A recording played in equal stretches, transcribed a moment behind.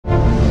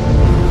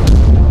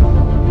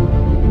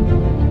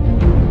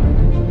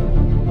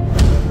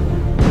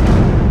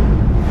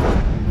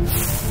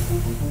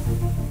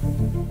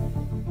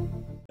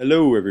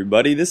Hello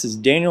everybody, this is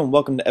Daniel and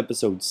welcome to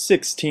episode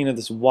 16 of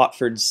this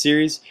Watford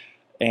series.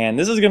 And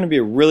this is going to be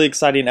a really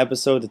exciting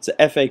episode. It's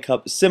the FA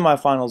Cup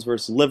semifinals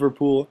versus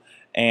Liverpool.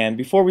 And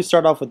before we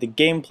start off with the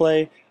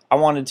gameplay, I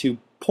wanted to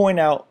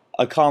point out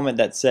a comment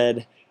that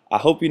said, I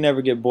hope you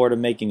never get bored of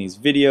making these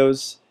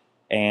videos.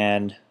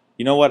 And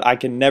you know what, I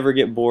can never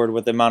get bored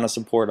with the amount of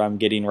support I'm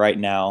getting right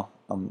now.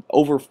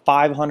 Over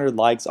 500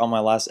 likes on my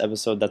last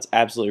episode, that's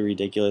absolutely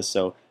ridiculous.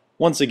 So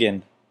once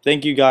again,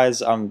 thank you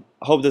guys. I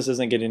hope this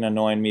isn't getting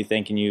annoying me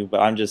thanking you, but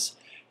I'm just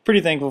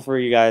pretty thankful for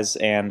you guys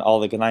and all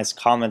the nice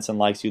comments and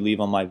likes you leave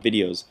on my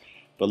videos.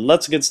 But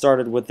let's get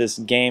started with this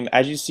game.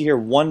 As you see here,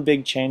 one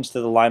big change to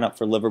the lineup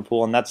for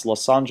Liverpool, and that's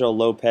Lisandro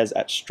Lopez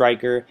at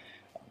striker.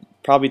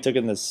 Probably took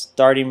in the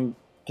starting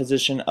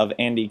position of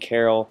Andy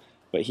Carroll,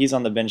 but he's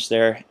on the bench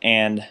there.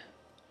 And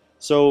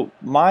so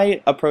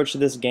my approach to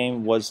this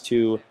game was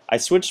I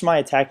switched my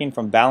attacking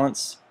from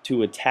balance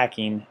to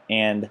attacking,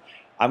 and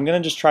I'm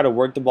going to just try to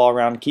work the ball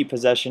around, keep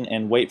possession,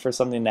 and wait for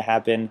something to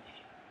happen.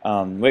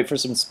 Wait for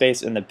some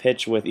space in the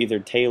pitch with either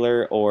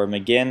Taylor or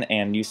McGinn.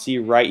 And you see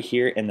right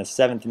here in the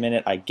 7th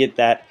minute, I get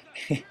that.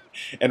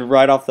 And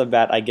right off the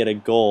bat, I get a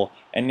goal.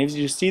 And if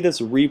you see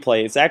this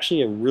replay, it's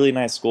actually a really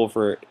nice goal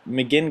for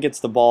McGinn. Gets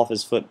the ball off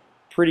his foot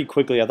pretty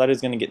quickly. I thought he was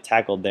going to get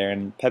tackled there.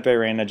 And Pepe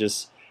Reina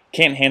just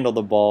can't handle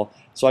the ball.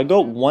 So I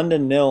go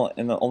 1-0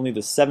 in only the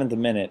 7th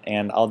minute.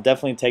 And I'll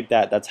definitely take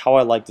that. That's how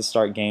I like to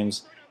start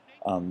games.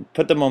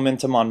 Put the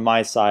momentum on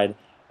my side.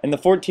 In the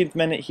 14th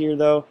minute here,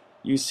 though,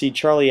 you see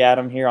Charlie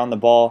Adam here on the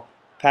ball,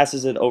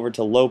 passes it over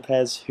to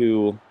Lopez,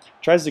 who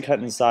tries to cut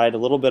inside. A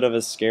little bit of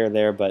a scare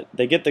there, but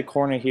they get the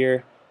corner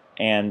here,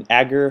 and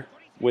Agger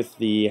with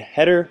the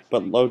header,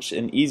 but Loach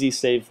an easy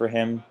save for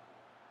him.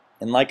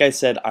 And like I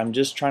said, I'm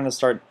just trying to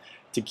start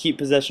to keep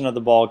possession of the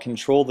ball,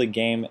 control the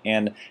game,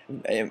 and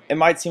it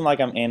might seem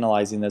like I'm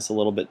analyzing this a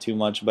little bit too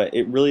much, but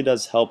it really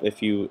does help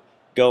if you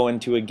go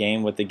into a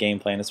game with the game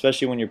plan,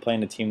 especially when you're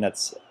playing a team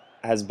that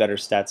has better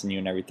stats than you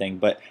and everything.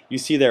 But you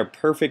see there,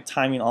 perfect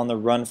timing on the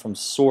run from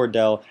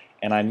Sordell,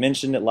 and I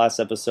mentioned it last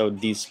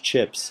episode, these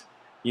chips.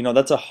 You know,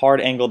 that's a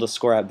hard angle to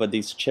score at, but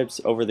these chips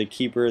over the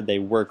keeper, they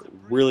work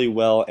really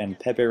well, and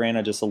Pepe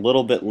Reina just a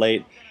little bit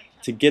late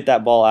to get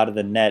that ball out of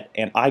the net,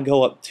 and I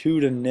go up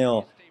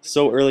 2-0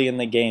 so early in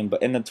the game.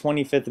 But in the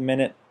 25th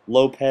minute,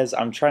 Lopez,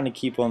 I'm trying to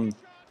keep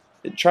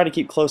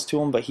close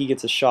to him, but he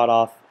gets a shot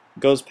off,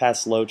 goes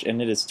past Loach,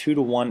 and it is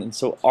 2-1, and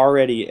so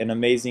already an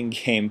amazing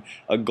game,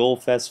 a goal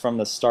fest from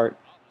the start.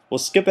 We'll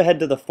skip ahead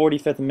to the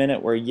 45th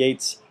minute where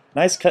Yates,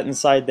 nice cut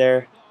inside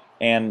there,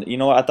 and you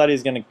know what, I thought he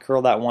was going to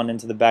curl that one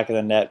into the back of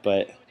the net,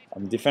 but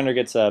the defender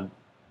gets a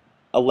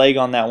leg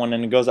on that one,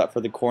 and it goes out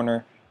for the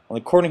corner. On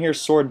the corner here,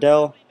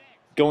 Sordell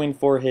going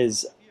for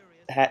his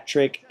hat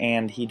trick,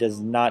 and he does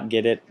not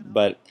get it,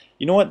 but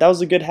you know what, that was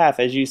a good half.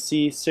 As you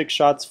see, 6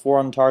 shots, 4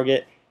 on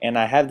target, and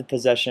I have the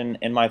possession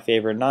in my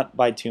favor, not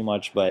by too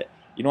much, but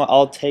you know what,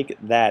 I'll take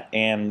that.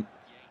 And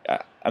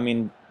I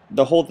mean,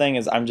 the whole thing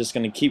is I'm just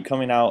going to keep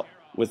coming out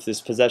with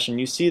this possession.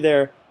 You see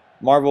there,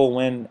 Marvel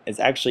Wynn is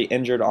actually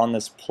injured on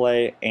this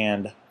play,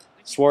 and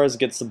Suarez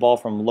gets the ball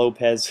from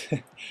Lopez.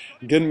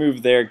 Good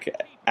move there,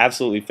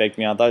 absolutely faked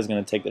me out. I thought he was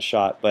going to take the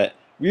shot, but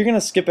we're going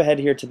to skip ahead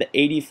here to the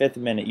 85th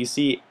minute. You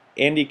see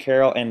Andy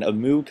Carroll and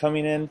Amu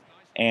coming in,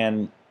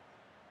 and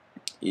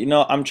you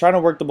know, I'm trying to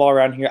work the ball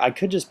around here. I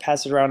could just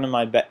pass it around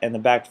in the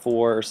back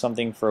 4 or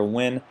something for a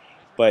win,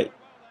 but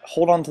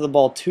hold on to the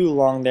ball too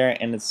long there,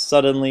 and it's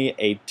suddenly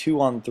a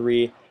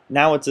 2-on-3.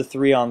 Now it's a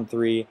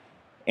 3-on-3.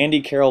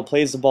 Andy Carroll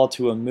plays the ball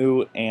to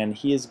Amu, and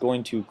he is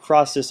going to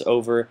cross this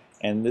over,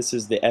 and this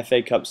is the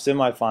FA Cup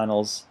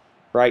semifinals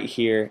right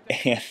here,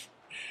 and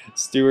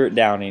Stuart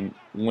Downing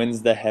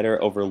wins the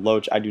header over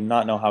Loach. I do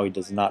not know how he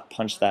does not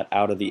punch that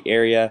out of the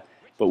area.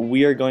 But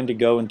we are going to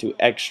go into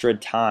extra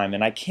time,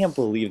 and I can't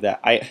believe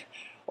that.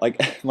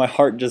 My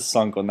heart just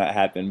sunk when that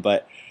happened.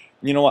 But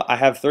you know what? I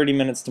have 30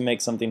 minutes to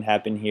make something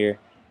happen here.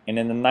 And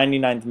in the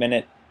 99th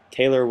minute,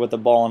 Taylor with the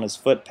ball on his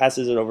foot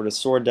passes it over to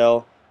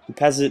Sordell, who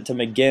passes it to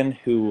McGinn,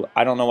 who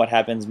I don't know what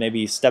happens. Maybe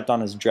he stepped on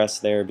his dress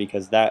there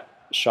because that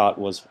shot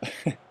was,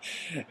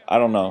 I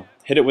don't know,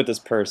 hit it with his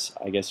purse,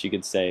 I guess you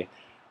could say.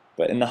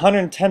 But in the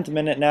 110th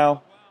minute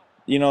now,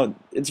 you know,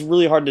 it's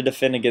really hard to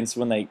defend against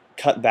when they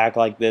cut back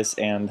like this,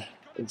 and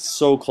it's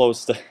so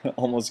close to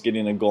almost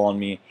getting a goal on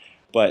me.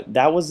 But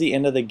that was the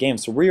end of the game.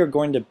 So we are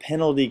going to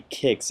penalty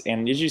kicks.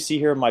 And as you see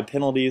here, my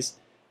penalties,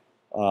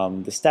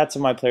 the stats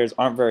of my players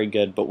aren't very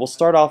good. But we'll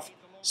start off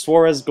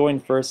Suarez going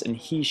first, and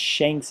he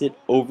shanks it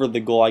over the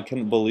goal. I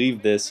couldn't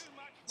believe this.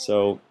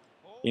 So,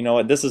 you know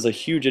what, this is a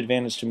huge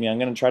advantage to me. I'm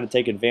going to try to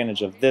take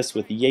advantage of this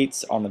with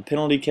Yates on the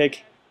penalty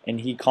kick,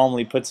 and he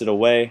calmly puts it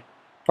away.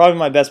 Probably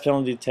my best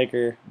penalty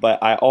taker,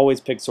 but I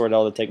always pick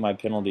Sordell to take my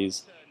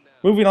penalties.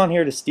 Moving on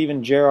here to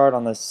Steven Gerrard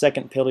on the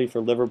second penalty for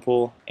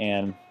Liverpool,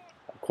 and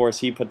of course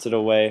he puts it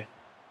away,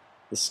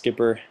 the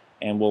skipper,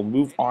 and we'll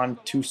move on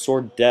to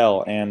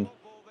Sordell. And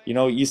you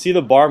know, you see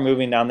the bar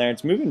moving down there,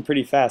 it's moving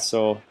pretty fast,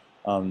 so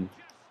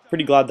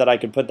pretty glad that I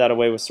could put that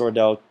away with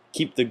Sordell,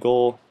 keep the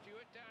goal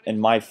in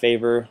my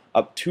favor,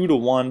 up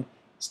 2-1.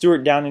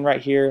 Stuart Downing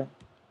right here,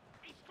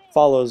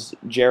 follows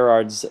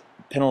Gerrard's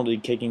penalty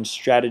kicking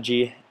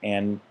strategy,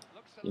 and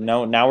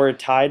now we're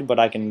tied, but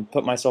I can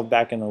put myself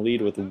back in the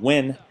lead with a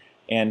win.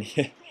 And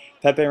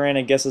Pepe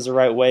Reina guesses the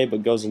right way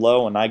but goes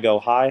low, and I go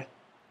high.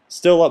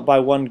 Still up by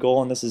 1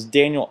 goal, and this is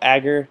Daniel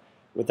Agger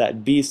with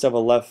that beast of a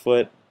left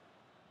foot.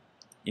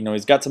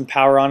 He's got some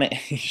power on it.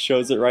 He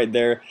shows it right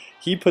there.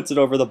 He puts it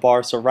over the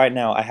bar, so right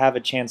now I have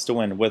a chance to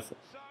win with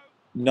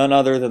none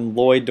other than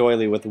Lloyd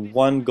Doyley with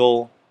 1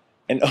 goal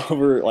and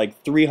over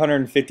like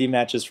 350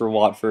 matches for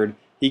Watford.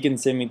 He can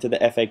send me to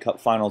the FA Cup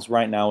finals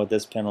right now with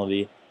this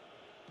penalty.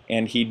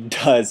 And he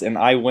does, and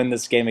I win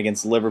this game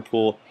against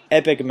Liverpool.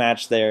 Epic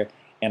match there,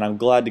 and I'm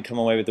glad to come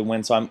away with the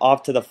win. So I'm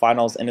off to the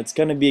finals, and it's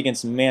going to be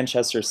against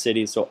Manchester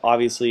City, so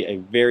obviously a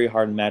very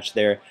hard match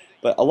there.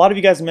 But a lot of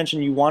you guys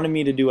mentioned you wanted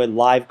me to do a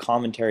live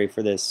commentary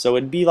for this, so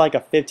it'd be like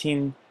a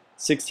 15,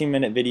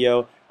 16-minute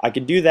video. I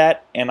could do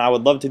that, and I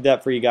would love to do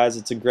that for you guys.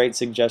 It's a great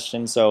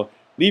suggestion, so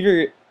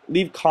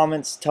leave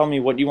comments, tell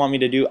me what you want me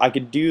to do. I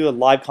could do a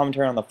live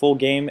commentary on the full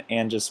game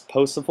and just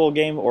post the full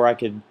game, or I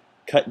could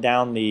cut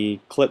down the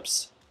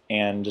clips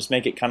and just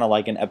make it kind of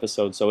like an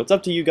episode. So it's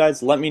up to you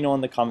guys. Let me know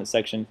in the comment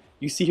section.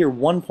 You see here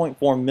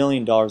 $1.4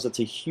 million. That's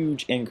a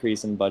huge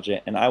increase in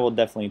budget, and I will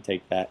definitely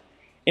take that.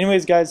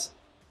 Anyways, guys,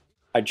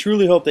 I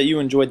truly hope that you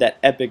enjoyed that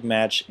epic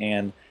match.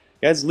 And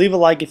guys, leave a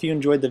like if you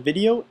enjoyed the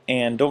video,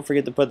 and don't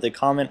forget to put the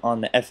comment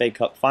on the FA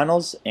Cup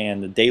finals,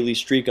 and the daily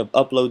streak of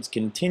uploads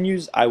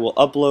continues. I will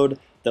upload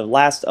the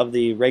last of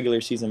the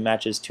regular season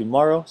matches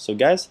tomorrow. So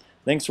guys,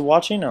 thanks for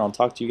watching, and I'll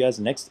talk to you guys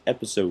next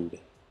episode.